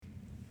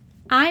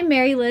I'm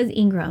Mary Liz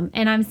Ingram,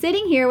 and I'm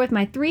sitting here with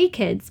my 3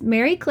 kids,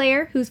 Mary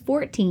Claire, who's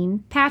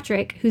 14,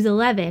 Patrick, who's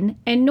 11,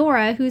 and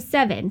Nora, who's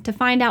 7, to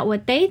find out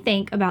what they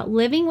think about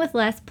living with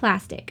less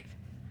plastic.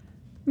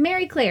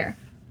 Mary Claire,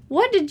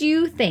 what did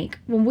you think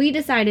when we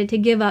decided to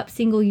give up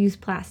single-use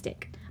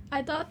plastic?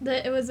 I thought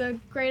that it was a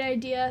great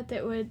idea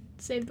that would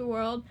save the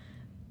world,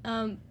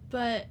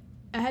 but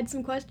I had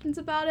some questions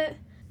about it.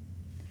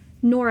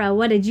 Nora,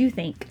 what did you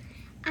think?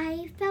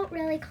 I felt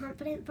really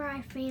confident for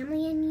our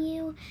family and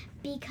you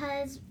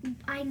because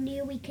I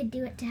knew we could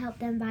do it to help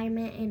the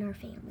environment and our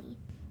family.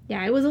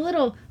 Yeah, it was a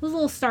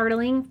little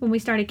startling when we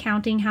started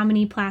counting how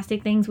many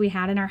plastic things we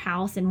had in our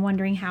house and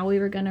wondering how we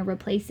were going to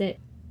replace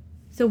it.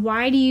 So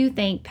why do you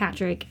think,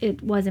 Patrick,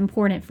 it was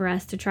important for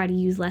us to try to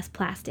use less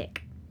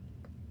plastic?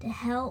 To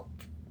help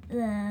the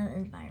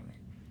environment.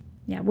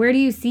 Yeah, where do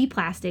you see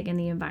plastic in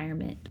the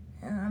environment?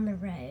 On the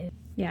road.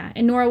 Yeah,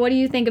 and Nora, what do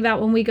you think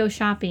about when we go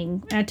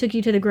shopping? I took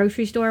you to the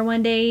grocery store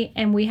one day,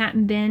 and we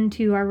hadn't been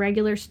to our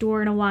regular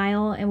store in a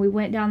while, and we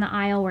went down the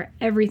aisle where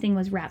everything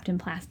was wrapped in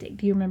plastic.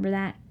 Do you remember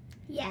that?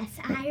 Yes,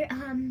 I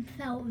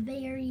felt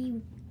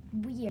very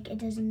weird. It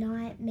does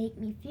not make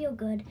me feel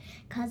good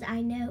because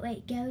I know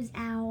it goes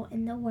out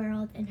in the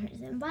world and hurts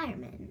the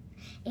environment,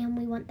 and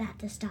we want that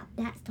to stop.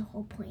 That's the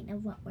whole point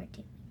of what we're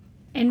doing.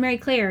 And Mary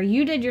Claire,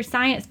 you did your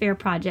science fair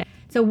project.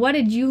 So what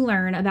did you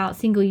learn about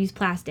single-use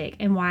plastic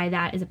and why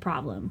that is a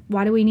problem?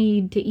 Why do we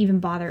need to even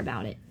bother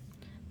about it?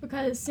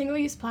 Because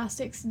single-use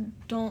plastics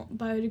don't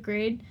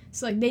biodegrade,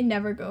 so they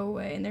never go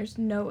away, and there's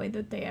no way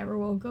that they ever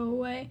will go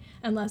away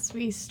unless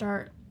we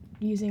start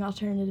using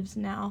alternatives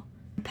now.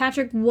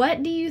 Patrick,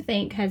 what do you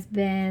think has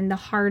been the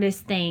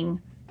hardest thing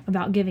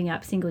about giving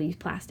up single-use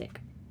plastic?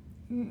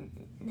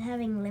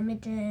 Having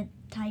limited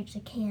types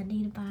of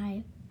candy to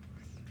buy.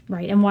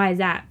 Right, and why is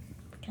that?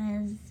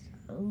 Because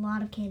a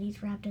lot of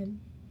candy's wrapped in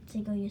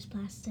single-use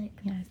plastic.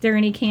 Yeah. Is there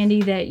any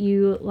candy that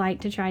you like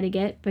to try to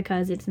get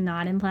because it's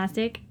not in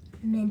plastic?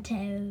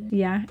 Mentos.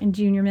 Yeah, and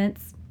Junior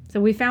Mints.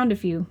 So we found a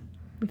few.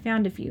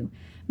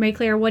 Mary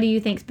Claire, what do you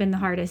think's been the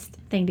hardest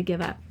thing to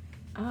give up?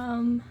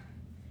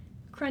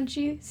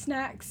 Crunchy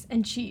snacks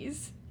and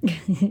cheese.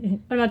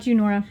 What about you,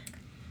 Nora?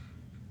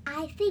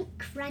 I think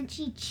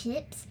crunchy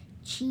chips,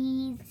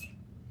 cheese,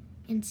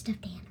 and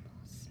stuffed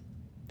animals.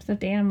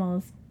 Stuffed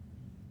animals.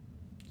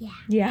 Yeah.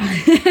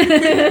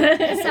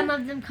 Yeah. Some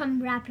of them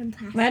come wrapped in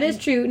plastic. That is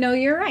true. No,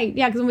 you're right.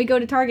 Yeah, because when we go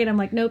to Target, I'm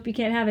like, nope, you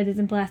can't have it. It's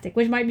in plastic,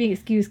 which might be an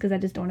excuse because I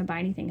just don't want to buy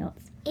anything else.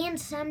 And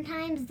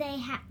sometimes they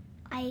have,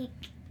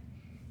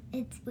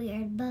 it's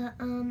weird, but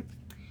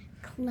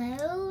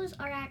clothes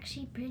are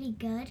actually pretty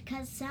good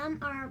because some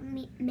are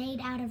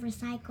made out of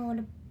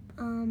recycled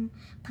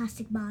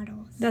plastic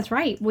bottles. That's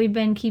right. We've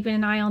been keeping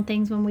an eye on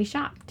things when we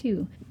shop,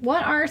 too.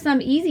 What are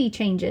some easy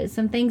changes,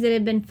 some things that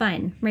have been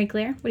fun? Mary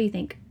Claire, what do you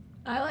think?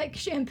 I like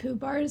shampoo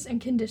bars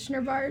and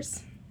conditioner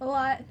bars a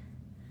lot.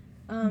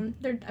 I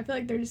feel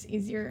like they're just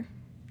easier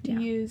to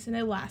use, and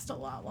they last a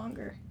lot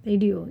longer. They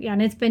do. Yeah,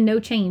 and it's been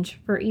no change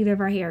for either of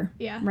our hair.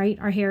 Yeah. Right?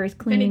 Our hair is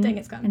clean If anything,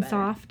 it's gotten and better.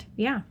 soft.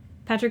 Yeah.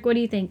 Patrick, what do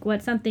you think?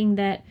 What's something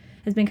that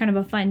has been kind of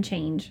a fun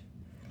change?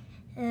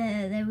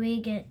 That we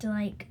get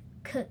to,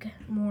 cook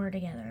more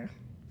together.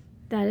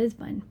 That is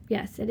fun.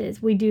 Yes, it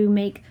is. We do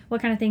make,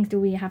 what kind of things do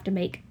we have to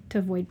make to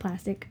avoid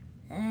plastic?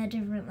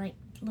 Different,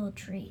 little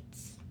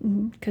treats.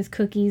 Because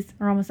cookies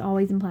are almost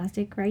always in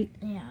plastic, right?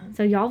 Yeah.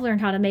 So y'all learned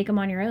how to make them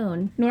on your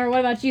own. Nora, what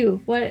about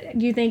you? What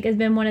do you think has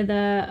been one of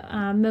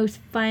the most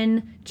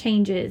fun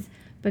changes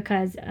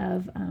because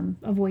of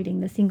avoiding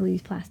the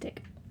single-use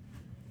plastic?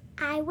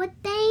 I would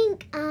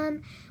think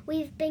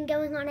we've been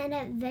going on an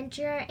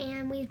adventure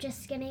and we've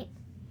just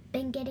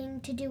been getting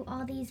to do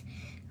all these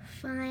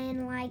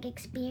fun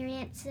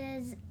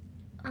experiences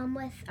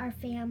with our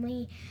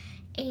family.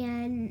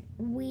 And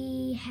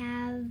we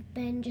have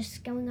been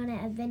just going on an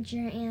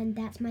adventure, and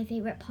that's my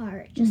favorite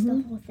part, just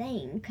the whole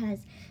thing, because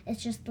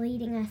it's just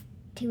leading us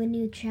to a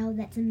new trail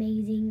that's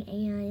amazing,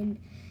 and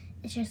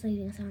it's just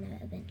leading us on an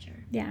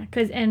adventure. Yeah,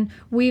 and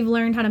we've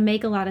learned how to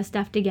make a lot of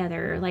stuff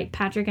together. Like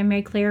Patrick and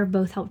Mary Claire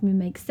both helped me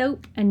make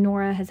soap, and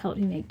Nora has helped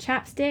me make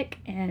chapstick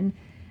and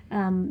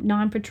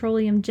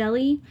non-petroleum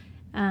jelly,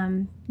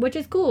 which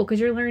is cool because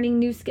you're learning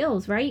new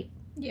skills, right?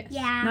 Yes.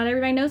 Yeah. Not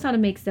everybody knows how to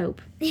make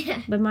soap,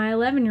 Yeah. but my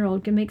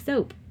 11-year-old can make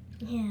soap,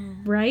 Yeah.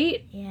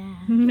 right? Yeah.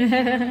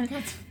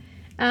 That's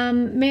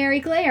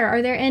Mary Claire,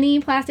 are there any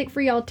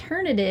plastic-free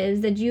alternatives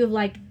that you have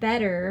liked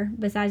better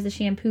besides the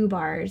shampoo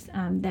bars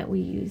that we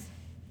use?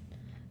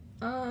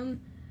 I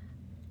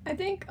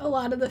think a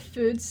lot of the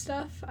food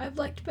stuff I've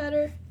liked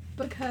better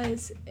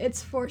because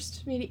it's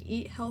forced me to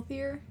eat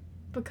healthier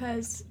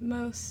because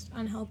most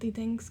unhealthy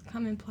things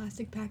come in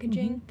plastic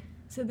packaging,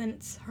 so then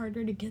it's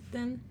harder to get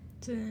them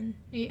to then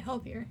eat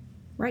healthier.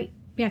 Right.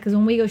 Yeah, because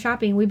when we go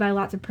shopping, we buy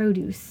lots of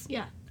produce.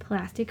 Yeah.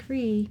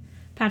 Plastic-free.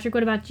 Patrick,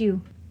 what about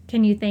you?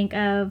 Can you think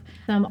of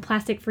some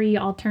plastic-free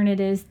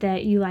alternatives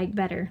that you like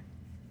better?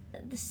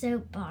 the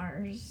soap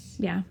bars.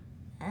 Yeah.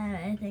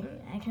 I think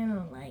I kind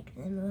of like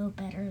them a little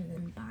better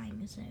than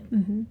buying soap.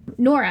 Mm-hmm.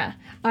 Nora,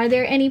 are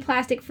there any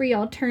plastic-free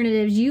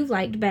alternatives you've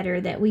liked better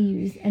that we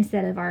use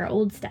instead of our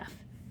old stuff?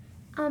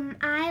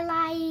 I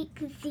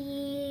like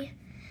the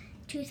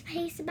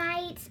toothpaste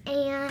bites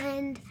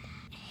and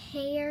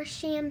hair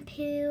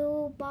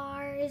shampoo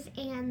bars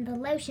and the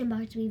lotion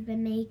bars we've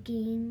been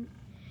making.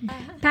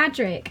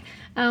 Patrick,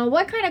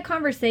 what kind of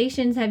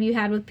conversations have you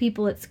had with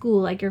people at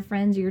school, like your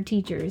friends or your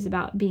teachers,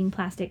 about being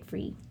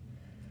plastic-free?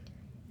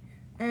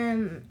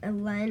 At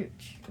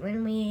lunch,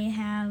 when we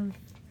have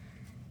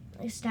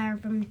like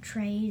styrofoam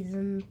trays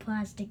and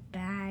plastic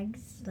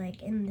bags,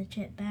 like in the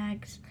chip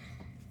bags,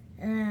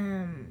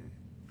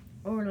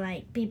 or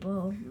like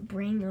people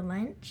bring their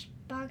lunch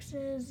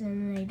boxes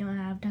and they don't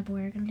have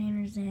Tupperware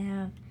containers, they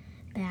have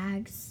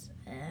bags.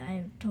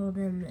 I've told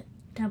them that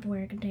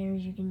Tupperware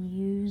containers you can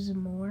use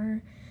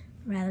more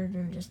rather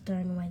than just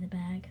throwing away the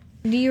bag.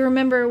 Do you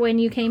remember when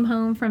you came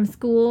home from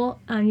school,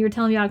 you were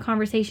telling me about a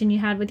conversation you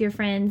had with your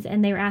friends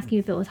and they were asking you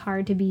if it was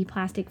hard to be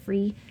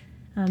plastic-free?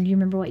 Do you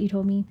remember what you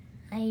told me?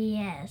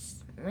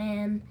 Yes,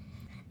 when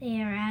they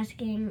were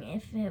asking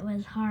if it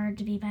was hard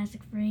to be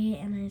plastic-free,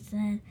 and I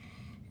said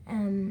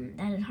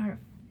that it's hard.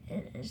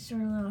 It's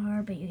sort of a little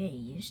hard, but you get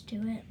used to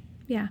it.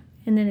 Yeah,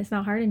 and then it's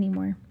not hard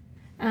anymore.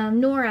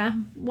 Nora,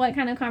 what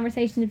kind of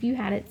conversation have you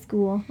had at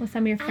school with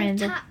some of your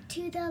friends? I've talked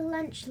to the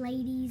lunch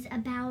ladies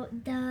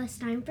about the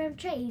styrofoam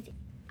trays.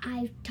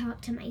 I've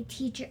talked to my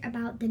teacher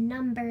about the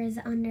numbers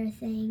under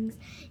things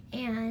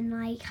and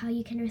like how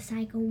you can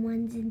recycle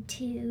ones and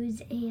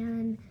twos,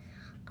 and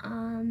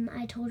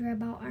I told her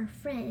about our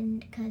friend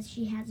because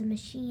she has a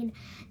machine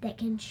that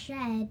can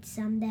shred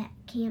some that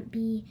can't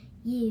be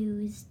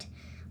used,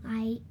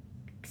 like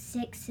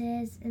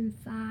 6s and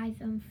 5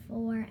 and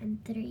 4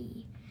 and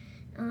 3.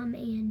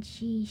 And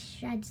she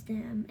shreds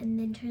them and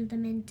then turns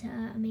them into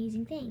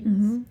amazing things.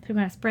 Mm-hmm. So we're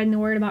kind of spreading the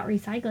word about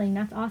recycling.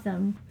 That's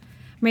awesome.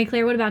 Mary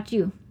Claire, what about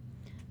you?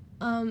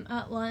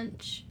 At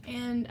lunch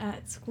and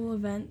at school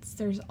events,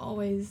 there's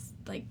always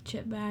like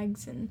chip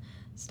bags and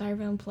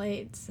styrofoam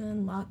plates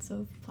and lots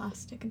of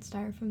plastic and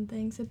styrofoam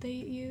things that they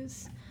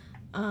use.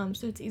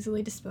 So it's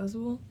easily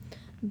disposable.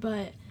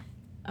 But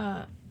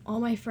all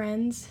my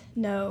friends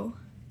know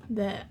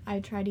that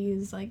I try to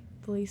use like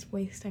the least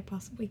waste I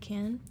possibly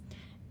can.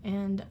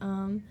 And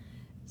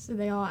so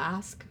they all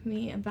ask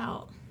me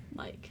about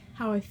like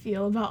how I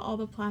feel about all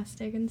the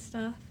plastic and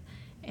stuff.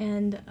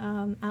 And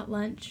at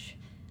lunch,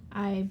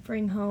 I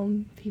bring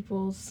home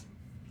people's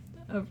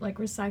like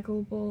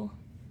recyclable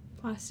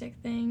plastic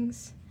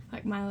things,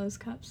 like Milo's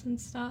cups and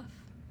stuff,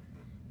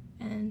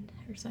 and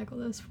I recycle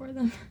those for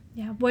them.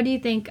 Yeah. What do you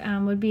think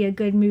would be a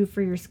good move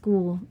for your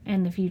school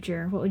in the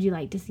future? What would you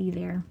like to see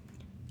there?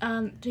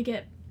 To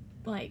get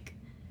like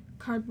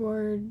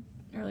cardboard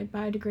or like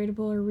biodegradable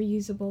or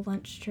reusable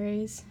lunch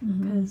trays,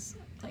 because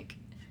like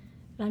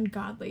an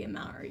ungodly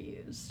amount are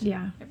used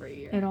every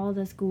year At all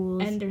the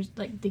schools. and there's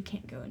like they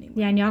can't go anywhere.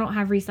 Yeah, and y'all don't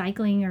have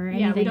recycling or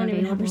anything Yeah, we don't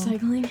available. even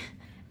have recycling.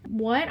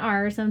 What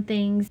are some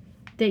things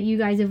that you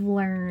guys have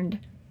learned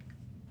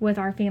with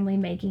our family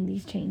making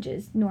these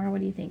changes? Nora, what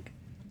do you think?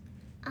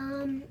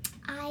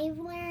 I've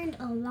learned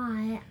a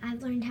lot.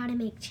 I've learned how to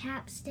make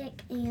chapstick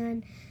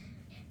and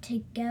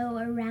to go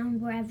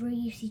around wherever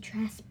you see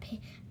trash,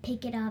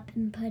 pick it up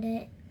and put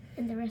it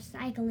in the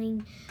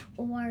recycling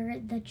or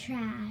the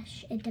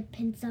trash. It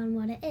depends on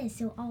what it is.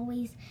 So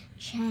always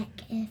check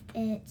if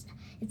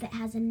it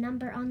has a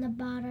number on the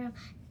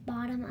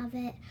bottom of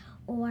it,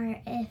 or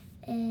if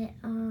it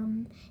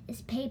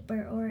is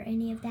paper or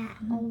any of that.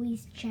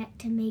 Always check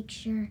to make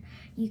sure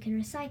you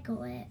can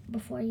recycle it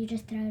before you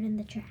just throw it in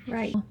the trash.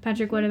 Right.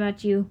 Patrick, what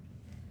about you?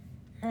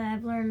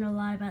 I've learned a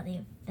lot about the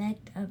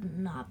effect of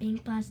not being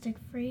plastic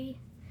free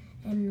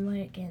and what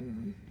it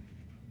can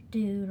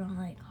do to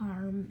like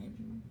harm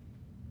and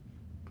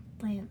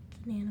plants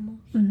and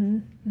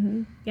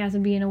animals. Yeah, so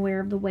being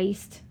aware of the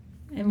waste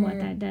and what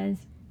that does.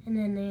 And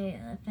then the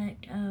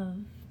effect of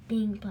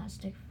being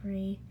plastic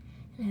free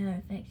and how it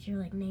affects your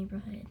like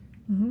neighborhood.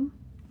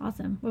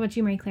 Awesome. What about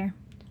you, Mary Claire?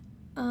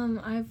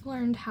 I've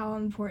learned how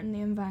important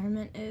the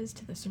environment is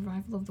to the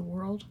survival of the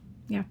world.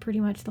 Yeah, pretty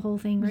much the whole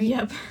thing, right?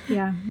 Yep.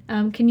 Yeah.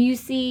 Can you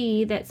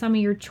see that some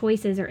of your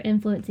choices are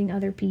influencing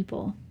other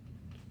people?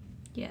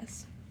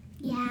 Yes.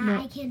 Yeah,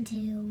 I can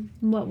too.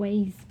 In what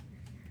ways?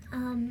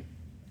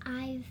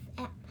 I've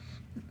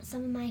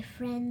some of my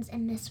friends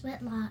and Miss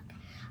Whitlock.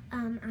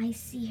 I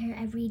see her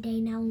every day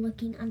now,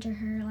 looking under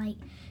her like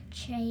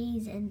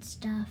trays and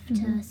stuff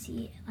to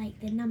see like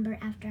the number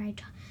after I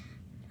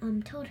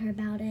told her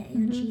about it,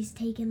 and she's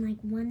taken like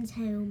ones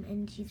home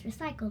and she's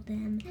recycled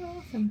them.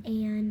 Oh, awesome.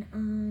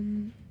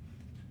 And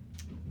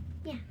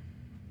yeah.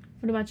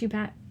 What about you,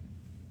 Pat?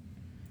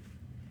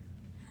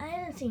 I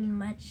haven't seen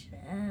much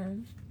of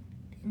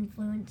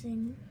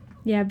influencing.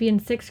 Yeah, being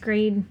 6th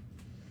grade,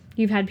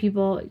 you've had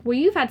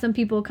some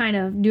people kind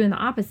of doing the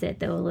opposite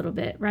though a little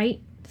bit,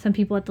 right? Some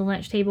people at the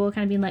lunch table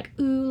kind of being like,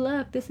 "Ooh,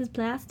 look, this is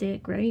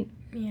plastic," right?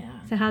 Yeah.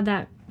 So how'd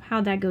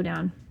that go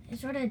down? I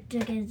sort of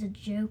took it as a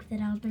joke that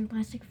I was being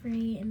plastic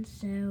free, and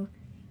so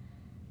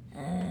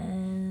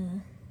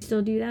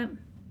Still do that?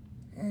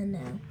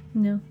 No.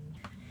 No.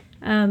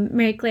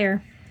 Mary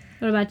Claire,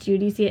 what about you?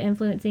 Do you see it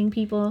influencing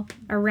people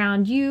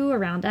around you,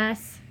 around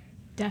us?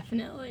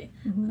 Definitely.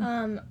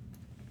 Mm-hmm.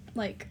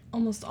 Like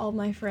almost all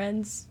my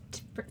friends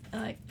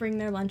bring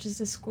their lunches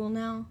to school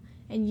now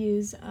and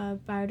use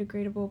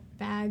biodegradable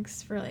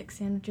bags for like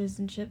sandwiches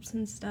and chips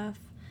and stuff.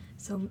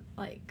 So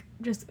like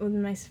just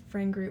within my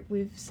friend group,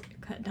 we've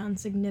cut down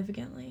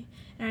significantly.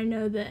 And I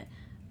know that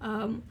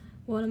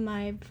one of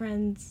my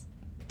friends'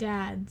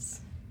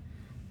 dads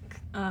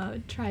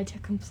tried to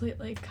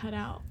completely cut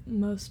out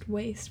most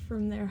waste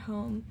from their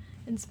home,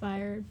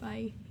 inspired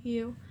by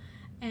you,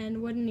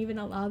 and wouldn't even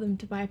allow them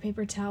to buy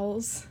paper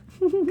towels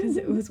because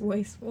it was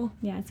wasteful.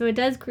 Yeah, so it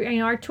does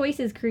our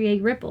choices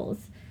create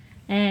ripples,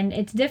 and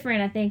it's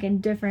different, I think, in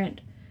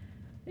different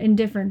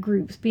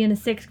groups. Being a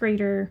 6th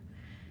grader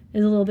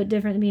is a little bit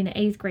different than being an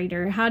 8th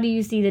grader. How do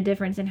you see the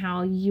difference in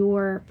how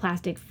your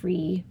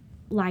plastic-free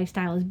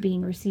lifestyle is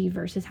being received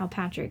versus how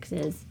Patrick's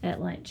is at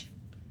lunch?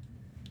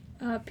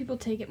 People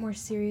take it more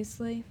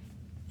seriously,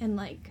 and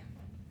like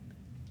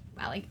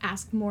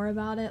ask more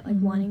about it, like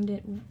wanting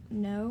to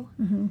know,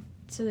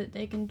 so that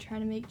they can try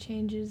to make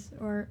changes.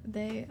 Or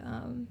they,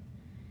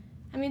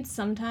 I mean,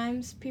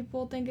 sometimes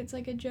people think it's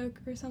like a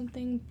joke or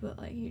something, but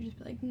like you just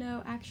be like,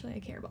 no, actually, I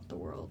care about the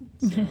world.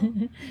 So.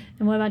 And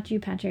what about you,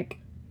 Patrick?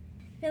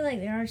 I feel like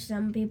there are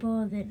some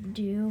people that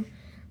do.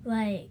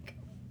 Like,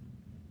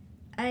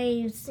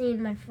 I've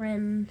seen my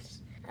friends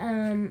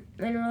when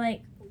we're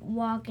like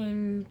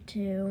walking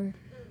to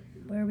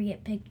where we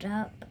get picked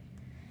up.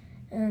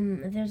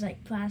 If there's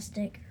like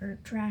plastic or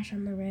trash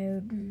on the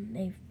road, and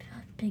they've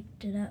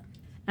picked it up.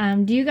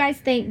 Do you guys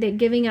think that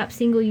giving up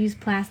single-use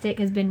plastic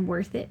has been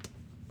worth it?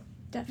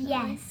 Definitely.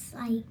 Yes,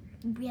 like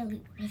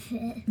really worth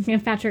it. Yeah,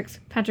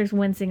 Patrick's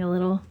wincing a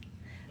little.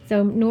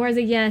 So Nora's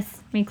a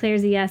yes.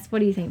 Claire's a yes. What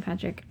do you think,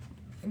 Patrick?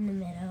 In the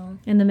middle.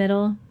 In the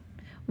middle.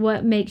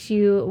 What makes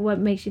you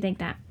think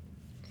that?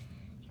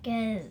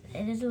 Because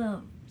it is a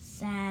little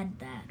sad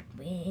that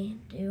we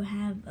do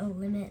have a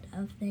limit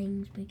of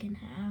things we can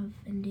have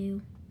and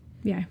do.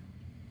 Yeah.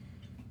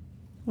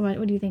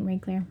 What do you think, Mary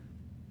Claire?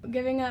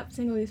 Giving up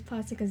single-use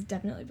plastic has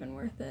definitely been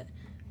worth it,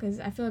 because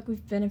I feel like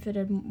we've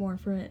benefited more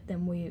from it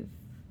than we've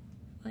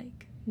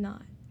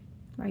not.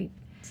 Right.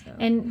 So.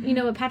 And you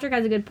know what, Patrick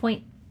has a good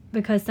point,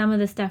 because some of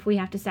the stuff we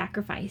have to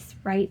sacrifice,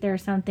 right? There are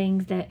some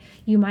things that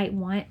you might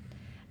want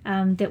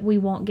that we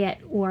won't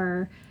get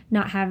or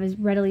not have as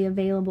readily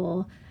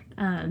available.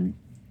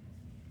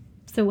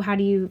 So how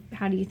do you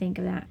think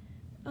of that?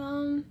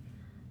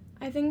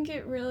 I think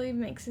it really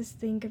makes us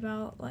think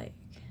about like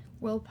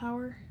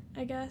willpower,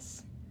 I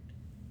guess,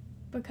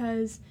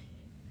 because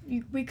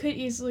we could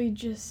easily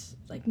just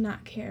like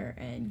not care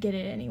and get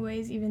it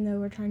anyways, even though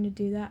we're trying to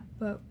do that,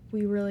 but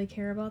we really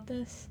care about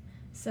this.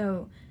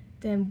 So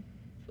then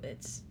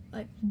it's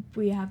like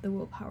we have the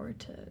willpower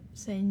to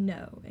say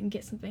no and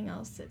get something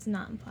else that's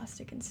not in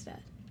plastic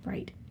instead.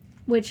 Right.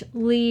 Which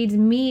leads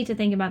me to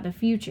think about the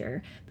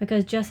future,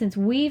 because just since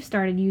we've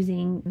started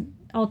using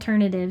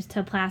alternatives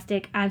to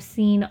plastic, I've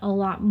seen a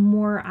lot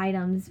more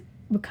items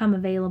become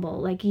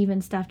available, like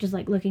even stuff just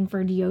like looking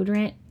for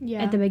deodorant.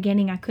 Yeah. At the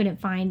beginning I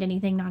couldn't find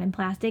anything not in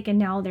plastic, and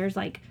now there's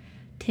like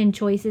 10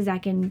 choices I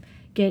can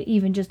get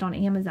even just on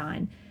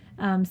Amazon.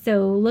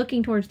 So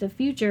looking towards the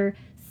future,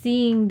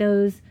 seeing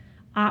those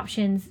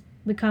options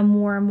become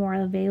more and more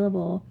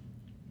available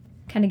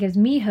kind of gives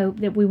me hope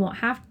that we won't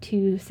have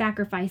to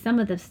sacrifice some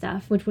of the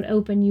stuff, which would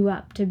open you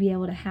up to be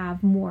able to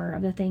have more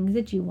of the things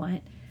that you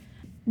want.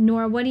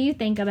 Nora, what do you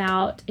think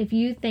about, if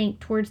you think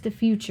towards the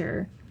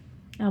future,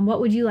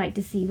 what would you like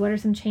to see? What are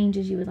some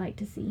changes you would like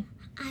to see?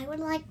 I would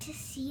like to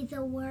see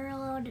the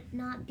world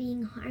not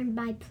being harmed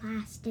by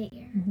plastic.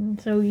 Mm-hmm.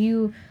 So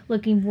you,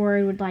 looking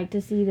forward, would like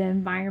to see the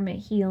environment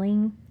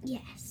healing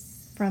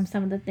Yes. from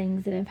some of the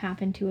things that have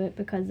happened to it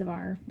because of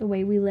the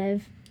way we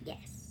live?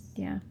 Yes.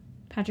 Yeah.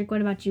 Patrick,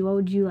 what about you? What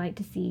would you like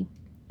to see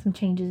some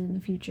changes in the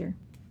future?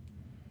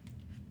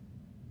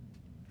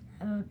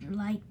 I would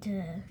like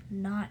to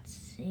not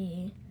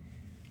see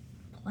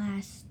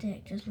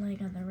plastic just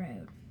laying on the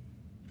road.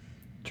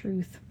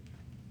 Truth.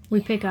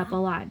 We pick up a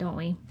lot, don't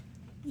we?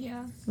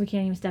 Yeah. We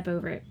can't even step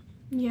over it.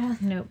 Yeah.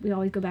 Nope, we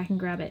always go back and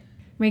grab it.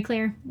 Mary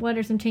Claire, what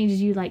are some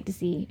changes you'd like to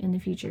see in the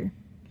future?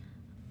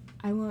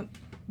 I want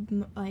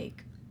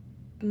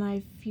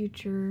my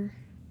future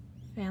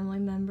family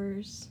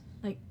members,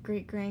 like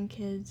great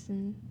grandkids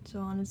and so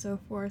on and so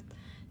forth,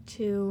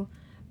 to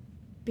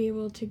be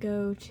able to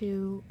go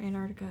to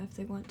Antarctica if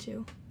they want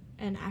to,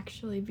 and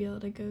actually be able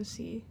to go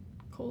see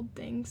cold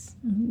things.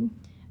 Mm-hmm.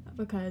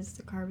 Because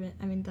the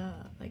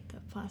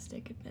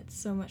plastic emits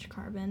so much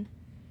carbon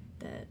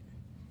that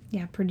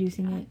Yeah,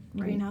 producing it.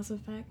 Right. greenhouse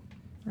effect.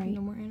 Right.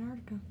 No more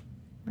Antarctica.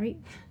 Right.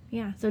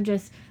 Yeah. So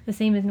just the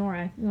same as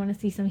Nora, we want to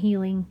see some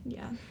healing.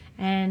 Yeah.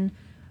 And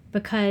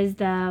because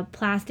the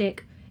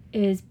plastic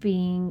is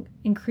being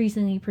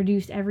increasingly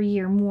produced every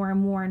year more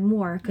and more and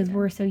more, because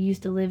we're so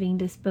used to living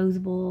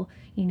disposable,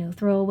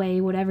 throw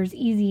away whatever's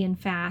easy and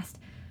fast.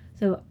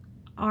 So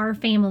our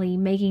family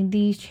making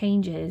these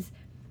changes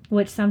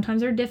which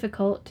sometimes are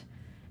difficult,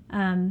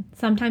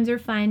 sometimes are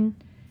fun,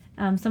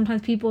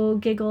 sometimes people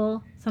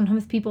giggle,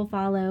 sometimes people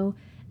follow,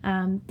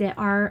 that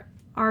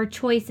our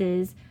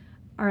choices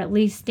are at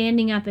least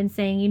standing up and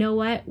saying, you know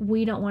what,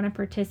 we don't want to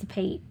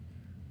participate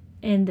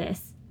in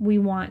this. We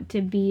want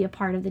to be a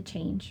part of the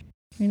change.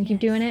 We're going to keep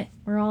doing it.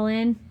 We're all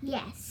in.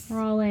 Yes.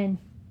 We're all in.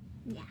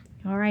 Yeah.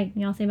 All right.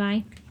 Y'all say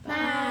bye.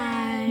 Bye.